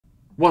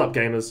What up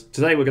gamers?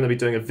 Today we're going to be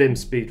doing a VIM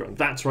speedrun.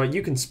 That's right,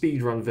 you can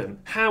speedrun VIM.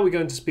 How are we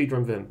going to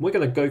speedrun VIM? We're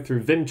going to go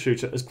through VIM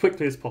Tutor as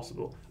quickly as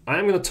possible. I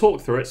am going to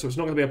talk through it, so it's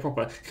not going to be a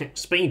proper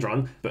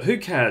speedrun, but who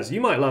cares? You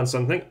might learn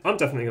something. I'm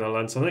definitely going to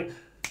learn something.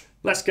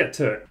 Let's get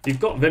to it. You've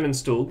got VIM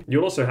installed.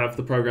 You'll also have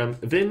the program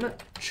VIM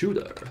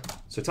Tutor.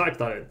 So type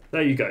that in.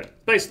 There you go.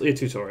 Basically a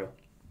tutorial.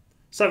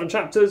 7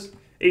 chapters.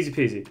 Easy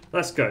peasy.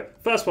 Let's go.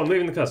 First one,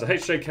 moving the cursor.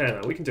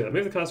 HJK now. We can do that.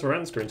 Move the cursor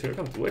around the screen until you're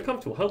comfortable. We're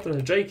comfortable. Hold down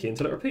the J key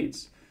until it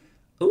repeats.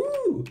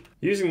 Ooh!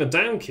 Using the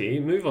down key,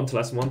 move on to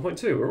lesson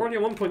 1.2. We're already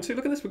on 1.2.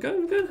 Look at this. We're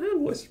going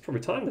hand. Boys, probably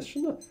time this,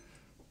 shouldn't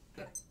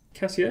I?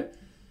 Casio.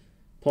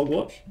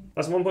 Pogwatch.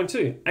 Lesson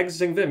 1.2.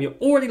 Exiting VIM. You're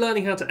already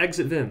learning how to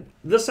exit VIM.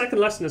 The second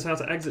lesson is how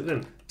to exit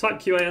VIM.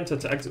 Type QA enter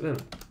to exit VIM.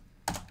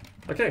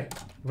 Okay.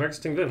 We're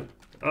exiting VIM.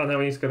 Oh, now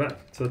we need to go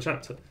back to the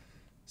chapter.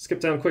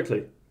 Skip down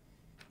quickly.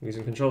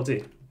 Using Control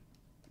D.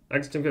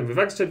 Exiting VIM. We've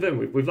exited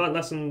VIM. We've learned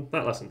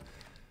that lesson.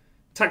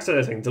 Text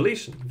editing,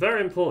 deletion,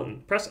 very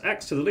important. Press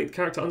X to delete the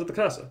character under the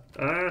cursor.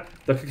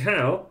 The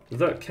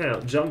cow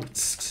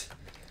jumped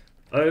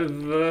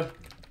over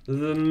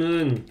the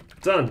moon.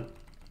 Done.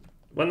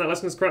 When that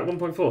lesson is correct,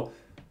 1.4.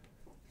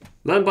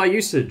 Learn by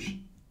usage.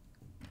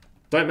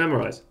 Don't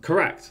memorize.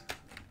 Correct.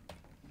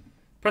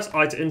 Press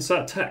I to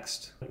insert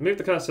text. Move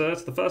the cursor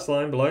to the first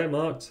line below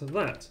marked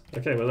that.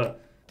 Okay, we're there.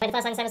 Play the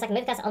first line, same as second.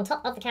 Move the cursor on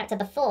top of the character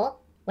before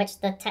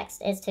which the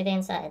text is to be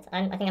inserted.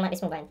 I think I might be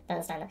small-brained. Don't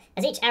understand that.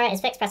 As each error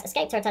is fixed, press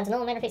escape to return to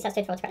normal. Repeat steps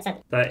 2 to 4 to correct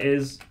sentence. There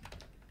is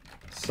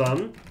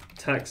some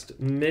text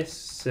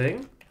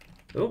missing.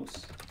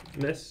 Oops.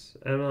 Miss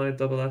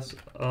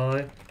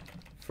M-I-S-S-I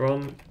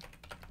from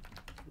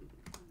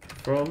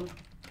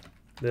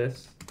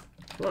this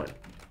line.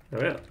 There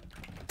we are.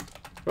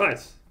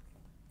 Right.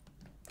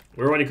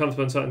 We're already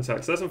comfortable in certain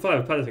text. Lesson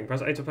 5, editing.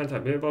 Press A to pen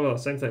type. Blah, blah, blah.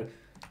 Same thing.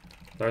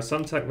 There is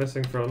some text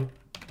missing from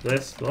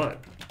this line.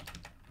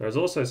 There is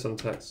also some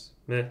text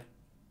missing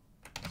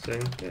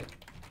here.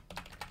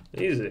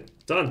 Easy.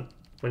 Done.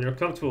 When you're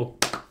comfortable.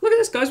 Look at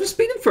this, guys. We're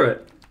speeding for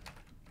it.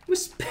 We're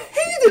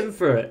speeding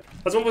for it.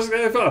 That's one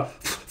going far.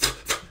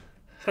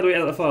 How do we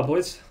edit the file,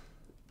 boys?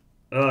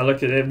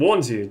 Look, it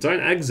warns you. Don't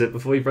exit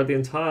before you've read the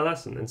entire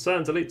lesson. Insert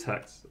and delete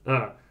text.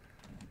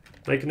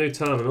 Make a new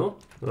terminal.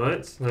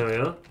 Right, there we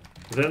are.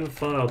 Then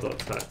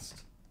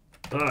file.text.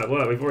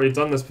 Well, we've already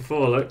done this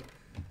before, look.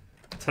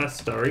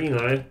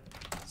 Testarino.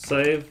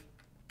 Save.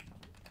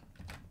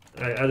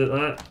 I edit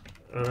that.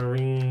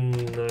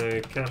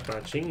 Arino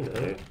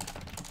Cappuccino.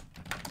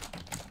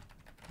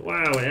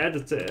 Wow, we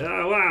edited it.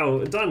 Oh,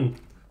 wow, done.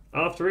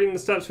 After reading the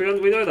steps, we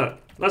know that.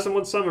 Lesson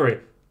 1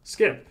 summary.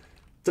 Skip.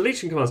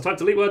 Deletion commands. Type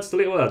delete words,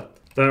 delete a word.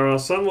 There are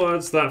some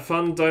words that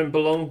fun don't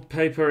belong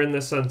paper in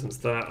this sentence.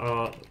 There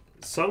are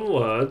some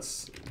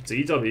words,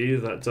 DW,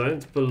 that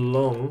don't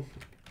belong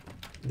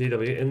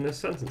DW in this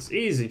sentence.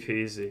 Easy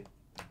peasy.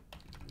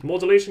 More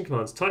deletion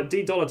commands. Type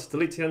 $D to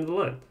delete the end of the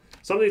line.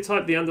 Somebody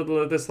typed the end of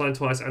this line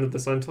twice, end of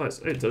this line twice.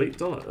 Oh, delete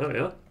 $. There we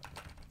are.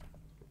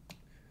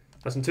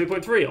 Lesson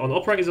 2.3 on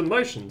operators and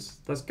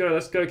motions. Let's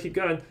go, keep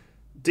going.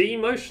 D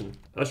motion.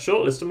 A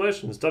short list of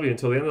motions. W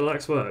until the end of the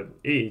next word.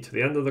 E to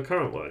the end of the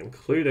current word,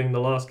 including the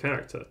last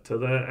character, to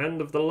the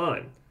end of the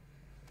line.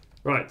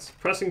 Right,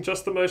 pressing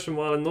just the motion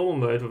while in normal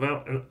mode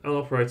without an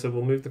operator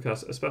will move the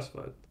cursor as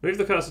specified. Move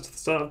the cursor to the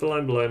start of the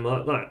line below,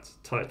 mark that.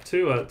 Type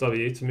 2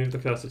 W to move the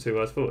cursor 2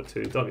 words forward,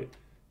 2 W.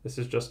 This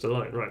is just a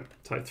line, right.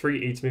 Type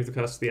 3E to move the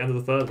cursor to the end of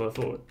the third word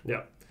forward,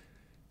 yeah.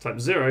 Type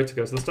 0 to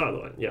go to the start of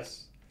the line,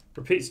 yes.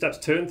 Repeat steps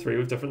 2 and 3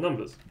 with different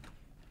numbers.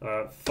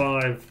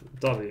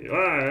 5W,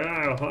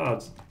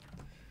 hard.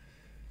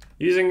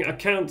 Using a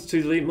count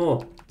to delete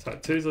more.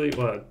 Type 2 delete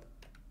word.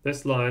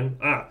 This line,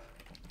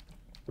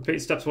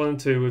 Repeat steps 1 and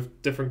 2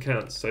 with different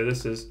counts. So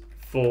this is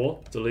 4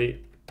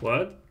 delete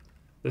word.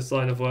 This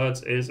line of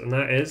words is, and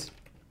that is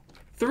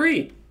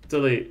 3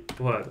 delete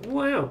word.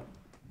 Wow.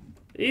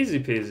 Easy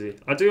peasy.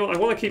 I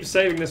want to keep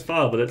saving this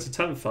file, but it's a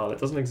temp file. It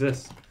doesn't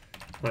exist.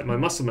 Like my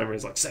muscle memory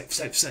is like save.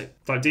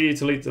 Type D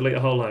to delete a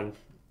whole line.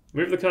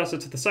 Move the cursor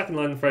to the second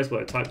line of the phrase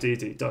below. Type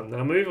DD. Done.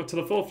 Now move up to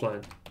the fourth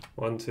line.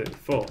 1, 2,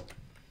 4.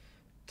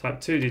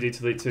 Type 2 DD to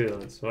delete 2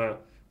 lines. Wow.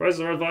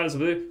 Roses are red, violets are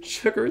blue.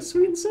 Sugar is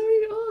sweet and sour.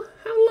 Oh,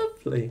 how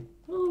lovely.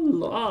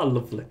 Oh,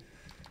 lovely.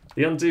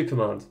 The undo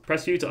command.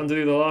 Press U to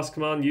undo the last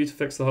command, U to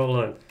fix the whole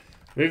line.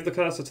 Move the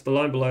cursor to the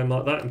line below,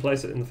 mark that, and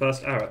place it in the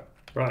first arrow.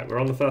 Right, we're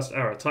on the first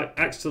arrow. Type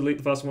X to delete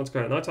the first one to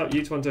go. Now type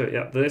U to undo it.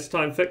 Yeah, this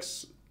time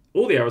fix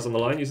all the errors on the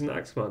line using the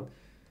X command.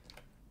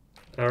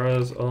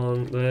 Errors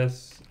on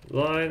this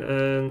line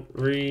and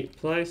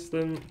replace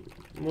them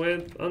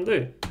with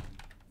undo.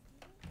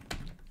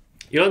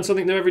 You learn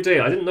something new every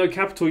day. I didn't know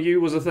capital U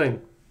was a thing.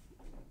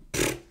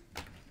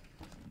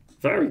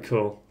 Very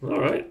cool.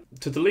 Alright.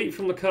 To delete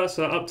from the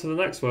cursor up to the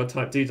next word,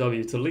 type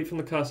DW. To delete from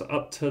the cursor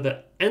up to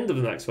the end of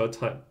the next word,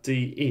 type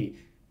DE.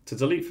 To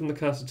delete from the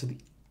cursor to the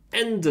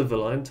end of the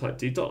line, type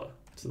 $D. To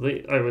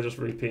delete, we're just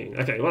repeating.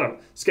 Okay, well,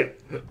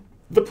 skip.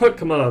 The put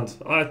command.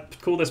 I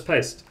call this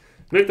paste.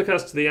 Move the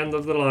cursor to the end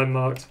of the line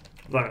marked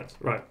that.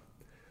 Right.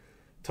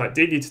 Type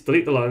D to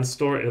delete the line,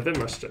 store it in a Vim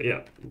register.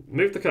 Yeah.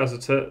 Move the cursor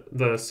to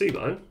the C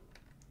line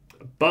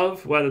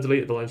above where the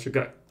deleted line should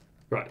go.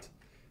 Right.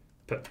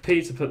 Put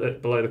P to put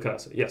it below the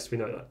cursor. Yes, we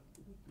know that.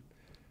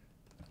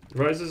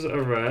 Roses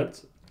are red.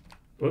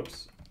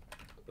 Whoops.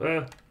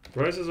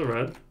 Roses are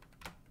red.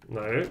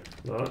 No,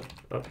 not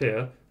up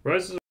here.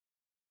 Roses are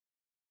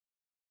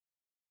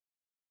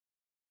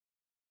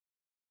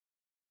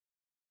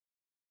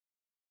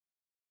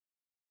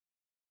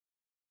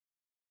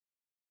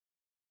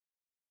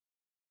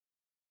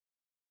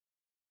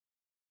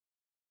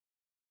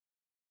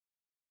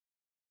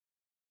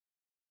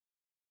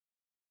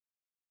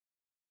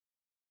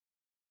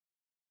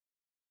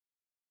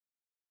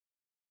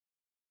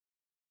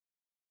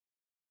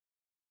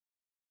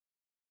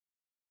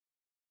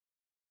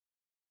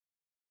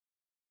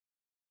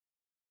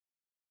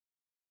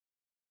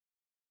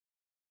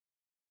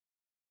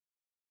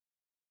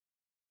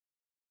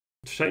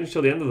change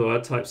till the end of the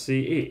word, type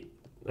CE.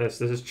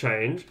 This is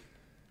change.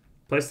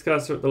 Place the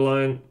cursor at the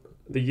line,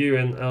 the U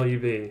in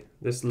LUV.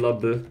 This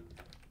lub.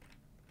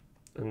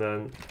 And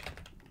then,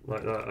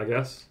 like that, I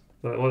guess. Is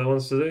that what it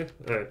wants to do?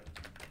 Oh.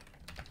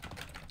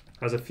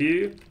 Has a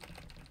few.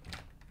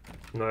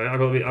 No, I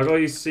gotta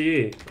use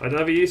CE. I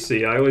never use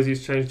CE, I always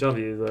use change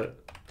W that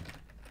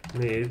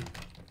need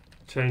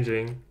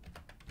changing.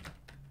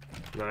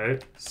 No,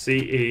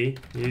 CE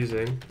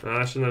using.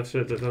 I shouldn't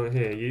have done it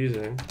here.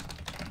 Using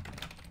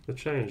the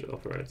change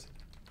operator.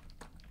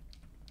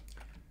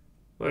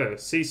 Whoa,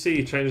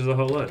 CC changes the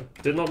whole line.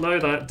 Did not know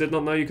that. Did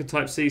not know you could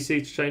type CC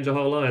to change a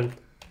whole line.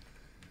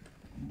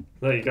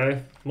 There you go.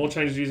 More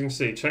changes using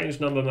C. Change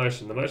number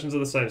motion. The motions are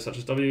the same, such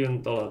as W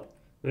and $.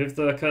 Move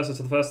the cursor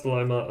to the first of the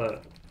line, mark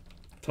that.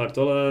 Type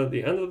 $.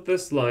 The end of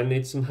this line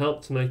needs some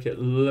help to make it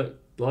look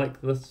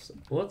like this.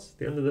 What?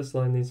 The end of this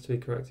line needs to be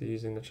corrected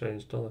using the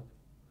change $.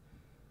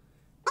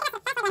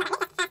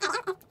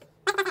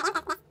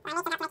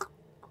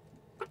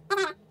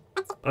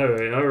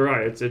 Oh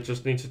right, it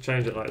just needs to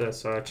change it like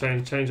this. So I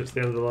change it to the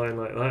end of the line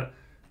like that.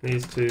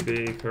 Needs to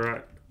be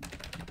correct.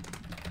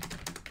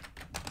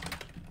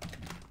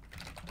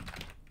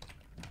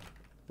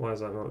 Why is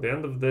that not? The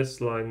end of this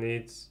line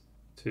needs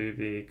to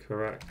be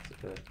correct.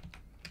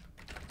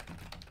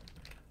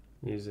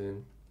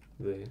 Using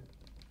the...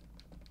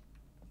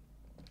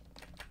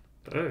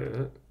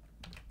 Oh.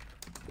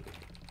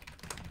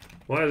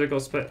 Why has it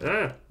got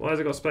why has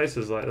it got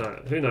spaces like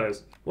that? Who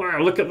knows? Wow,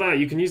 look at that!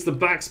 You can use the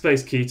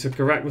backspace key to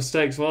correct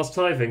mistakes whilst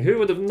typing. Who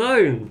would have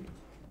known?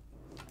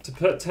 To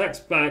put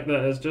text back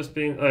that has just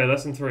been... Oh,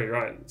 lesson 3,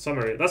 right.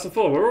 Summary. Lesson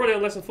 4. We're already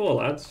on lesson 4,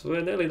 lads.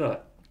 We're nearly there.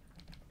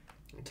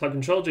 Type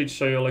Control G to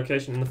show your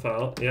location in the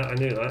file. Yeah, I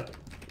knew that.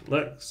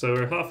 Look, so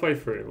we're halfway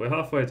through. We're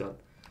halfway done.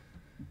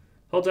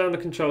 Hold down the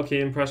Control key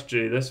and press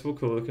G. This will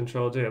call the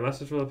Control D. A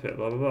message will appear.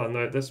 Blah, blah, blah.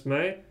 Note this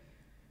may...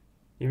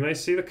 You may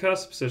see the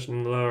cursor position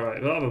in the lower right.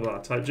 Blah, blah, blah.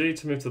 Type G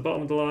to move to the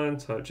bottom of the line.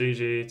 Type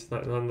GG to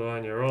that number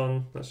line you're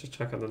on. Let's just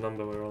check out the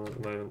number we're on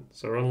at the moment.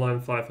 So we're on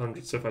line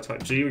 500. So if I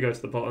type G, we go to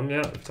the bottom.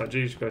 Yeah. If I type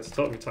G, we go to the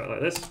top. We type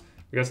like this.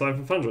 We go to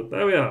line 500.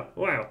 There we are.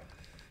 Wow.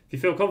 If you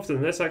feel confident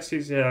in this,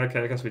 excuse... Yeah,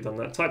 okay, I guess we've done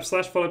that. Type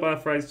slash followed by a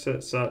phrase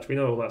to search. We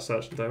know all about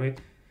searching, don't we?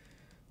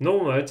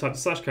 Normal mode, type the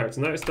slash character.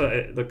 Notice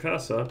that the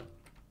cursor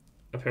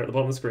appear at the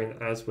bottom of the screen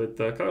as with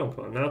the colon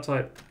column. Now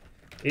type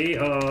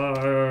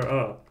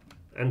ERR.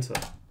 Enter.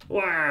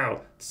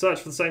 Wow! To search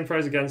for the same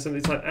phrase again, simply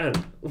type N.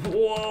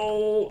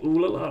 Whoa!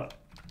 Ooh la la.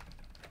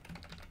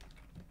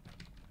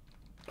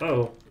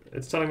 Oh,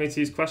 it's telling me to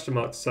use question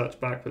mark to search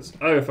backwards.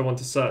 Oh, if I want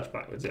to search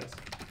backwards, yes.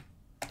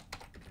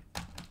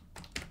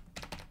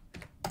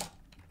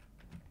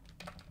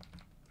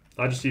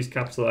 I just use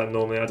capital N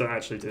normally, I don't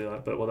actually do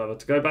that, but whatever.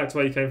 To go back to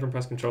where you came from,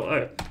 press Control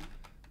O.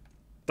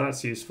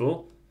 That's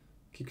useful.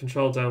 Keep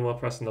Control down while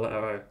pressing the letter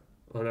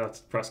O. I now have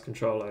to press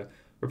Control O.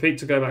 Repeat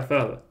to go back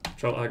further.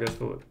 Control I goes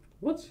forward.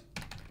 What?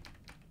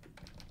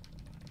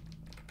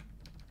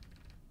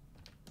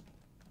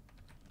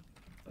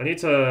 I need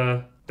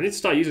to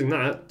start using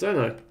that, don't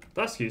I?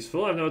 That's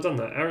useful, I've never done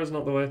that. Error is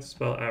not the way to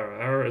spell error.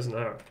 Error is an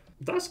error.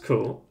 That's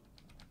cool.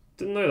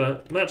 Didn't know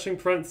that. Matching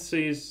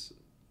parentheses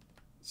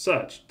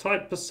search.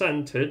 Type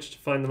percentage to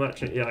find the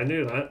matching. Yeah, I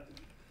knew that.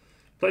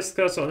 Place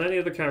the cursor on any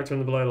other character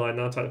in the below line.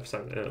 Now type the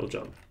percent and it'll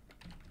jump.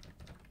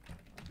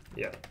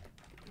 Yeah.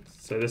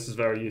 So this is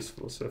very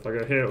useful. So if I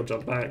go here, it'll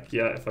jump back.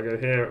 Yeah, if I go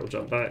here, it'll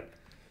jump back.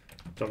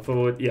 Jump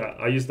forward. Yeah,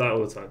 I use that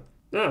all the time.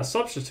 Ah,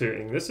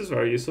 substituting. This is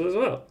very useful as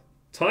well.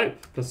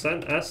 Type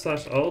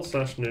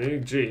 %s/old/new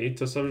g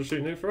to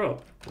substitute new for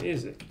old.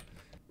 Easy.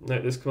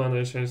 Note this command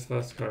only changes the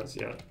first occurrence.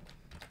 Yeah.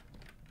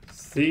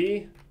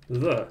 See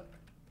the.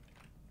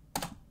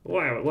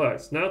 Wow, it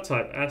works. Now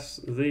type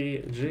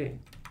SVG.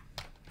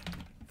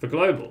 For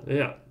global,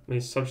 yeah.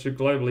 Means substitute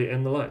globally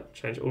in the line.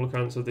 Change all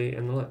occurrence of the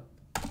in the line.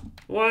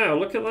 Wow,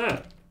 look at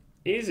that.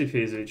 Easy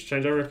peasy. Just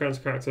change every occurrence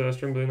character,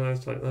 string blue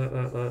lines, like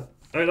that.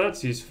 Oh,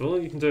 that's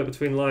useful. You can do it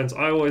between lines.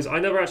 I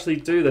never actually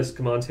do this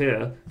command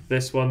here.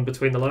 This one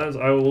between the lines.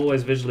 I will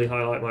always visually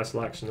highlight my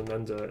selection and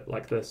then do it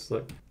like this.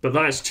 Look. But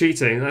that's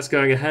cheating. That's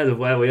going ahead of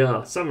where we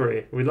are.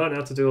 Summary. We learned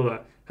how to do all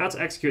that. How to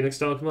execute an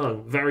external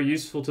command. Very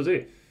useful to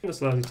do.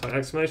 This allows you to type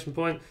exclamation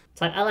point.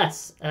 Type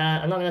ls.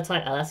 I'm not going to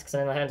type ls because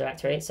I'm in my home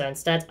directory, so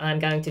instead I'm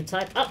going to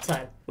type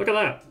uptime. Look at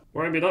that.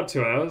 We're only been up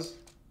 2 hours.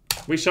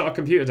 We shut our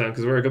computer down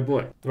because we're a good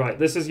boy. Right,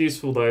 this is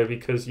useful though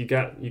because you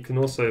can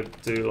also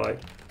do like...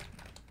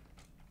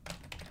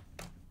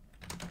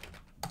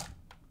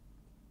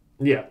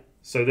 Yeah,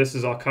 so this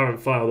is our current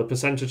file. The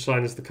percentage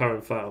sign is the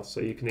current file, so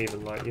you can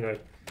even like, you know,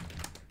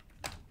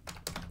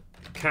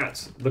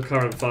 cat the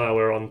current file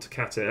we're on to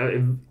cat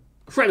it.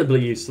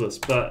 Incredibly useless,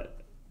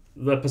 but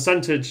the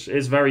percentage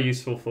is very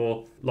useful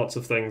for lots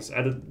of things.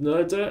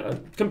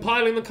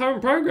 Compiling the current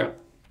program.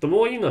 The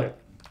more you know.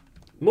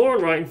 More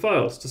on writing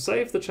files. To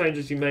save the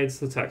changes you made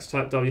to the text,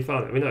 type W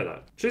file name. We know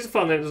that. Choose a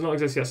file name that does not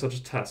exist yet, such as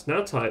test.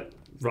 Now type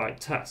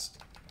write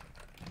test.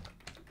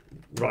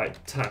 Write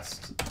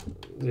test.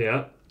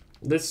 Yeah.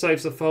 This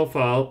saves the full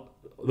file,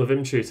 the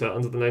Vim tutor,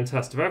 under the name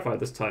test. To verify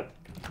this, type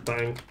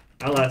bang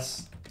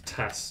ls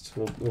test.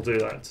 We'll do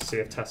that to see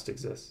if test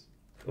exists.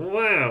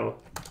 Wow.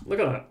 Look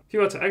at that. If you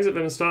were to exit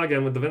Vim and start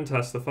again with the Vim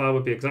test, the file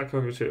would be exactly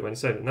what we tutor when you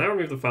save it. Now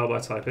remove the file by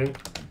typing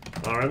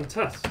rm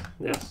test.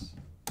 Yes.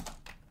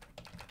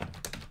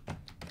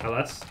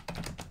 ls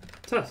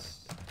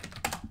test.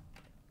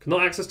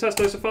 Cannot access test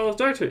notes of files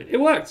directory. It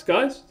worked,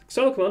 guys.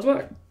 External commands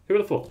work. Who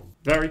would have thought?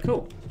 Very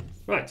cool.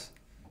 Right.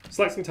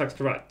 Selecting text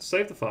to write. To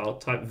save the file,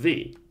 type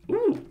V.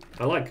 Ooh,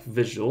 I like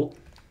visual.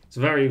 It's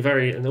very,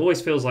 and it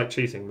always feels like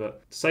cheating,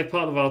 but to save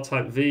part of the file,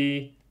 type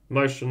V,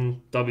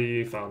 motion,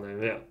 W, file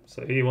name. Yeah.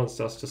 So he wants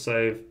us to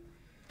save.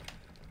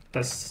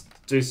 Let's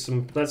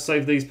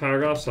save these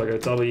paragraphs. So I go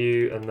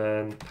W and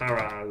then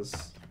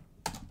paras.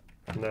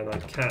 And then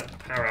like cat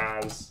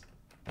paras.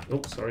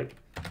 Oh, sorry.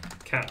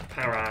 Cat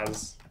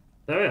paras.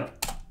 There we are.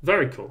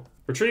 Very cool.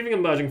 Retrieving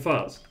and merging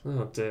files.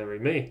 Oh, dearie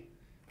me.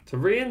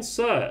 To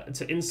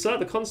insert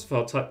the constant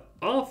file, type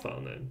R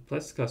file name.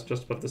 Place the cursor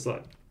just above this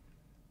line.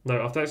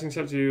 No, after exiting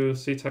except you will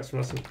see text from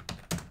lesson.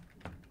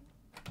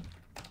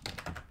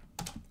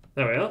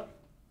 There we are.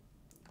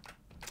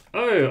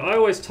 Oh, I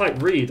always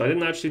type read. I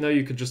didn't actually know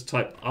you could just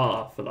type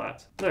R for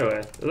that. No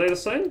way. Are they the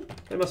same?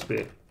 They must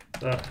be.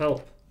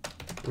 Help.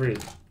 Read.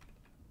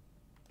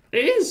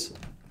 It is!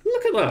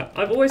 Look at that!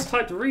 I've always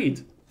typed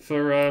read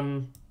for, I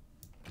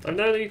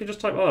know that you can just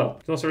type R.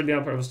 You can also read the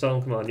output of a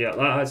style command. Yeah,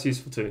 that's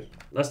useful too.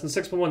 Lesson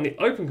 6.1, the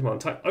open command.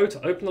 Type O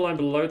to open the line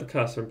below the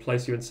cursor and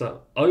place you insert.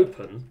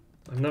 Open?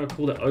 I've never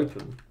called it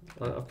open.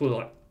 I've called it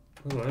like,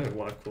 I don't know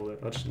what I've called it.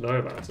 I just know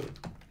about it.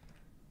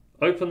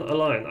 Open a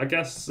line. I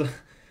guess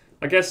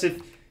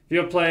if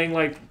you're playing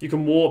like, you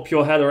can warp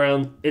your head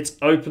around, it's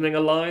opening a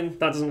line.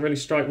 That doesn't really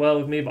strike well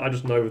with me, but I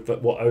just know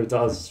that what O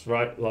does,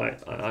 right?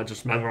 Like, I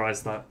just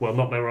memorize that. Well,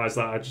 not memorize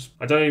that.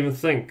 I don't even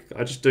think.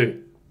 I just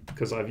do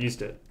because I've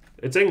used it.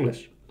 It's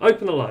English.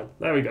 Open a line.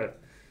 There we go.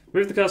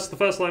 Move the cursor to the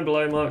first line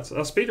below marked.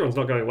 Our speedrun's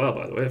not going well,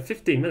 by the way.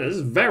 15 minutes.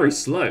 This is very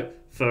slow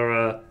for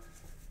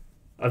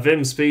a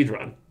Vim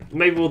speedrun.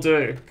 Maybe we'll do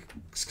it,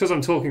 because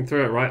I'm talking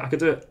through it, right? I could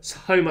do it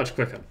so much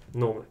quicker,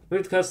 normally.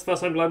 Move the cursor to the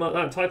first line below marked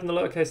that. Type in the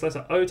lowercase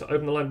letter O to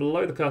open the line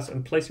below the cursor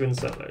and place you in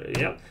insert mode.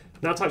 Yep.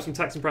 Now type some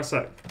text and press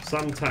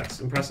some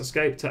text and press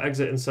escape to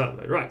exit insert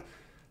mode. Right.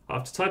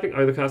 After typing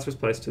O, the cursor is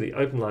placed to the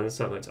open line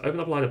insert mode. To open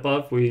up a line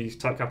above, we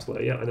type capital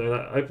A. Yeah, I know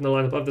that. Open the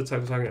line above the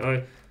text, typing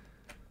O.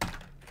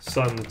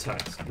 Some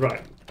text.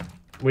 Right.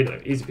 We know.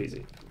 Easy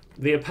peasy.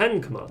 The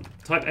append command.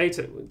 Type A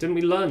to... Didn't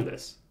we learn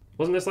this?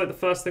 Wasn't this like the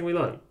first thing we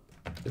learned?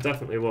 It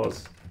definitely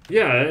was.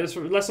 Yeah, it's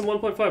lesson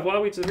 1.5. Why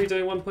are we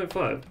redoing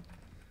 1.5?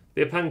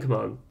 The append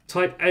command.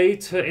 Type A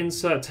to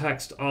insert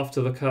text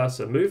after the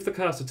cursor. Move the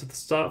cursor to the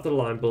start of the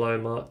line below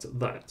marked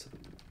that.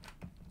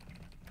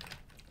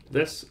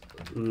 This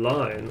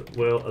line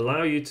will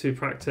allow you to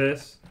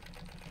practice...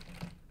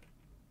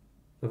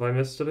 Have I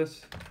missed a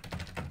bit?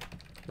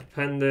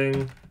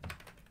 Appending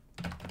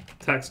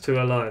text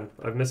to a line.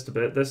 I've missed a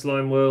bit. This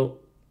line will...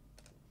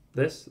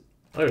 This?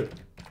 Oh,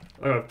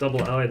 I've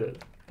double I'd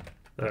it.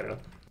 There we go.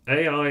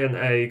 AI and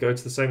A go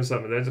to the same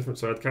insert, but they're different,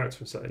 so add character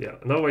insert. Yeah.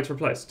 Another way to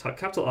replace. Type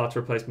capital R to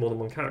replace more than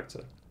one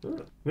character.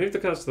 Oh. Move the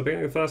cursor to the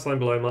beginning of the first line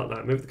below, mark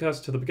that. Move the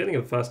cursor to the beginning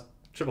of the first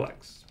triple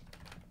X.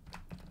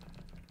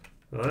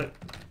 Alright.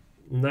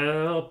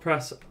 Now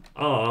press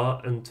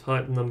R and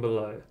type the number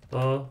below.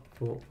 R,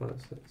 4,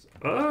 5, 6.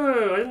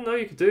 Oh, I didn't know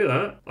you could do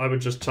that. I would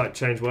just type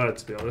change word,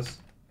 to be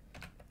honest.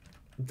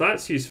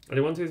 That's useful. I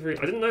did 1, 2, 3.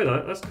 I didn't know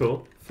that. That's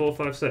cool. 4,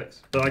 5,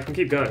 6. But I can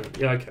keep going.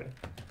 Yeah, okay.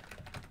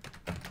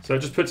 So it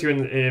just puts you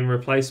in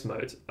replace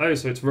mode. Oh,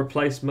 so it's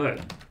replace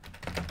mode.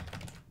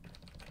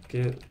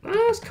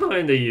 That's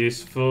kind of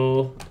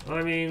useful.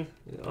 I mean,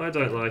 I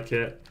don't like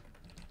it.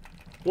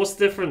 What's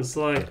the difference,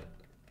 like,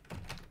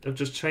 of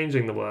just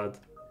changing the word?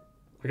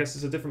 I guess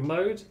it's a different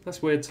mode?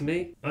 That's weird to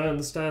me. I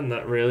understand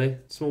that, really.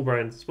 Small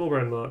brain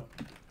mark.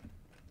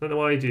 Don't know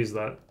why you'd use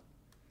that.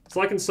 It's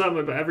like insert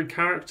mode, but every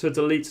character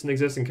deletes an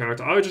existing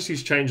character. I would just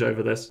use change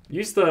over this.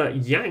 Use the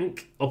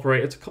yank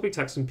operator to copy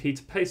text and P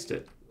to paste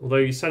it. Although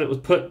you said it was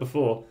put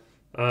before.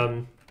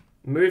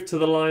 Move to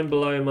the line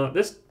below mark.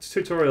 This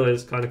tutorial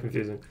is kind of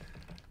confusing.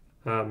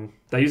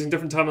 They're using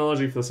different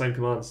terminology for the same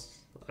commands.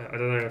 I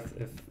don't know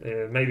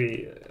if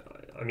maybe,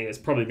 I mean, it's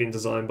probably been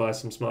designed by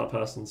some smart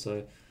person,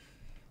 so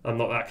I'm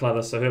not that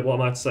clever. So here, what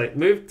am I to say?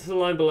 Move to the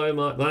line below,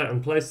 mark that,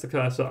 and place the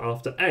cursor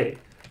after A,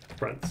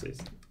 parentheses.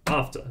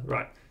 After,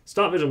 right.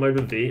 Start visual mode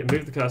with V and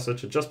move the cursor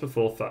to just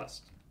before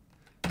first.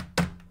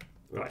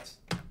 Right.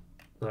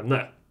 I'm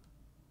there.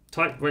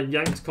 Type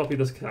yank to copy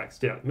this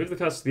text. Yeah. Move the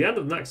cursor to the end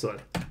of the next line.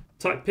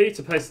 Type P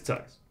to paste the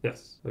text.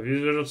 Yes. I've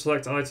used visual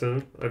select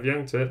item. I've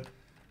yanked it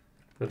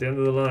at the end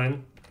of the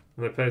line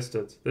and I paste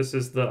it. This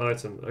is the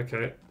item.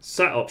 Okay.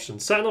 Set option.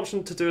 Set an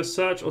option to do a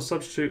search or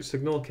substitute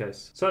ignore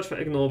case. Search for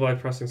ignore by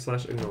pressing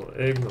 /ignore.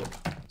 Ignore.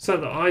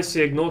 Set the IC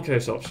ignore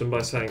case option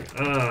by saying,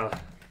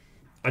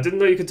 I didn't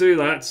know you could do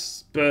that,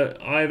 but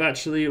I've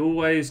actually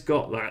always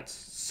got that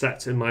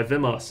set in my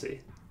VIM RC.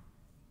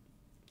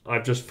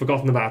 I've just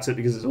forgotten about it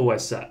because it's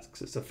always set,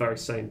 because it's the very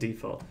same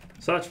default.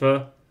 Search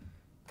for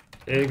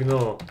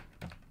ignore.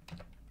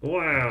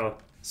 Wow.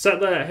 Set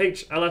the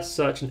HLS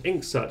search and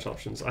ink search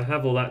options. I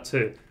have all that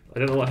too. I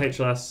don't know what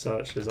HLS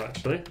search is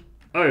actually.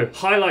 Oh,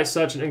 highlight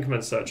search and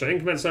increment search. So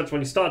increment search,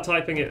 when you start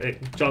typing it,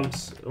 it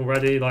jumps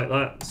already like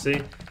that.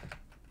 See?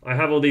 I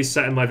have all these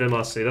set in my VIM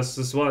RC.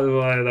 That's why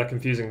they're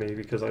confusing me,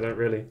 because I don't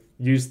really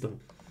use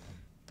them.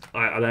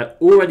 They're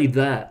already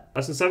there.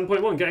 Lesson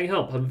 7.1, getting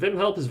help. Vim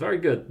help is very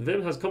good.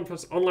 Vim has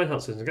complex online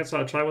help systems. Get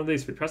started, try one of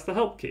these. Press the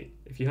help key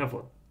if you have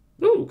one.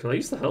 Ooh, can I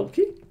use the help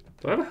key?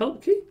 Do I have a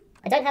help key?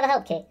 I don't have a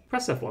help key.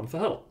 Press F1 for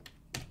help.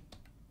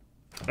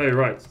 Oh,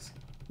 right.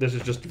 This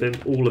is just Vim,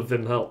 all of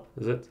Vim help,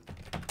 is it?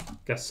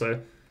 Guess so.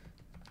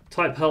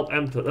 Type help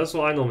input. That's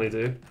what I normally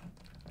do.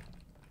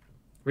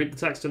 Read the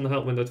text in the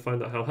help window to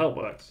find out how help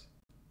works.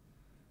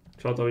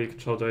 Control W,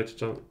 Control W to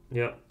jump.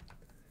 Yeah.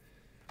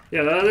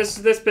 Yeah,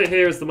 this bit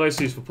here is the most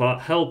useful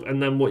part. Help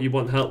and then what you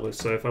want help with.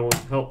 So if I want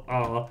help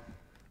R,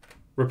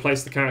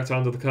 replace the character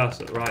under the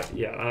cursor. Right,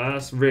 yeah,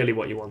 that's really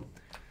what you want.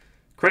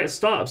 Create a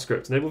startup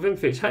script, enable Vim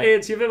feature. Hey,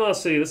 it's your Vim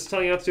RC. This is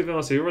telling you how to do Vim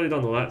RC. You've already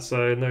done all that,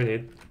 so no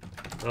need.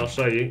 I'll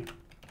show you.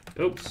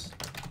 Oops.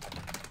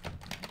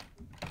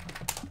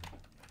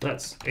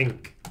 That's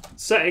ink.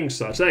 Set ink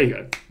search. There you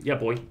go. Yeah,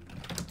 boy.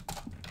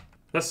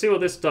 Let's see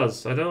what this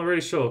does. I'm not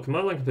really sure.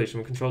 Command line completion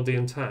with Control D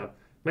and Tab.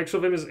 Make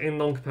sure Vim is in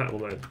non-compatible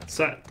mode.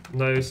 Set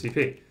no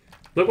CP.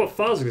 Look what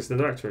files exist in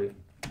the directory.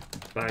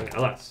 Bang,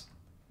 ls.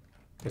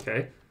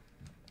 Okay.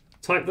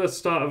 Type the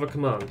start of a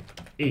command.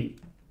 E.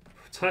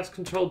 Type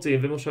Control D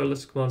and Vim will show a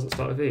list of commands that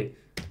start with E.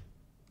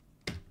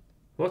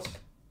 What?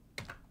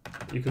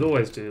 You could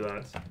always do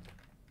that.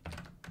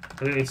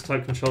 I don't need to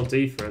type Control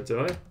D for it,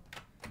 do I?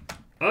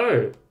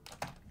 Oh!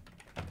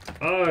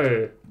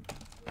 Oh!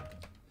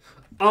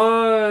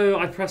 Oh,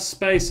 I press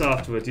space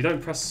afterwards. You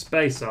don't press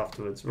space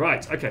afterwards.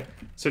 Right, okay.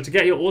 So to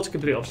get your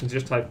autocomplete options, you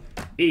just type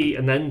E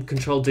and then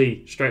Control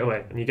D straight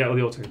away, and you get all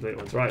the autocomplete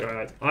ones.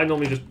 Right. I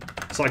normally just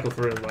cycle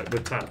through them like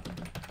with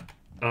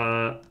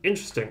tab.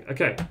 Interesting.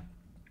 Okay.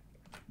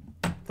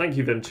 Thank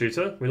you, Vim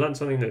Tutor. We learned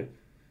something new.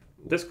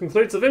 This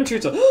concludes the Vim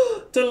Tutor.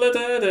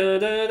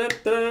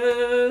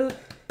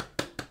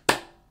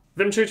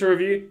 Vim Tutor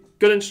review.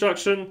 Good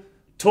instruction.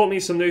 Taught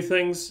me some new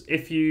things.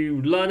 If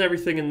you learn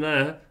everything in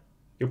there,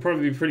 you'll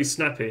probably be pretty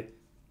snappy.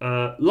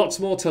 Lots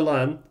more to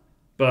learn,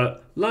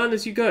 but learn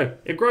as you go.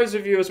 It grows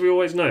with you, as we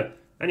always know.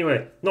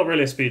 Anyway, not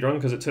really a speedrun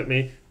because it took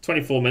me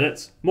 24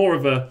 minutes. More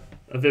of a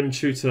Vim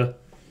Tutor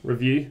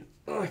review.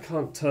 Oh, I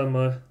can't turn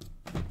my...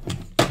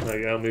 There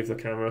you go, I'll move the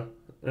camera.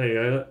 There you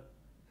go.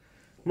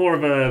 More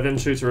of a Vim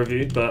Tutor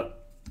review,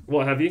 but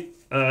what have you.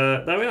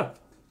 There we are.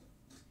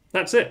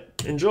 That's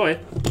it. Enjoy.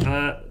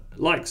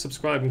 Like,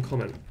 subscribe, and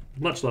comment.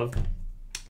 Much love.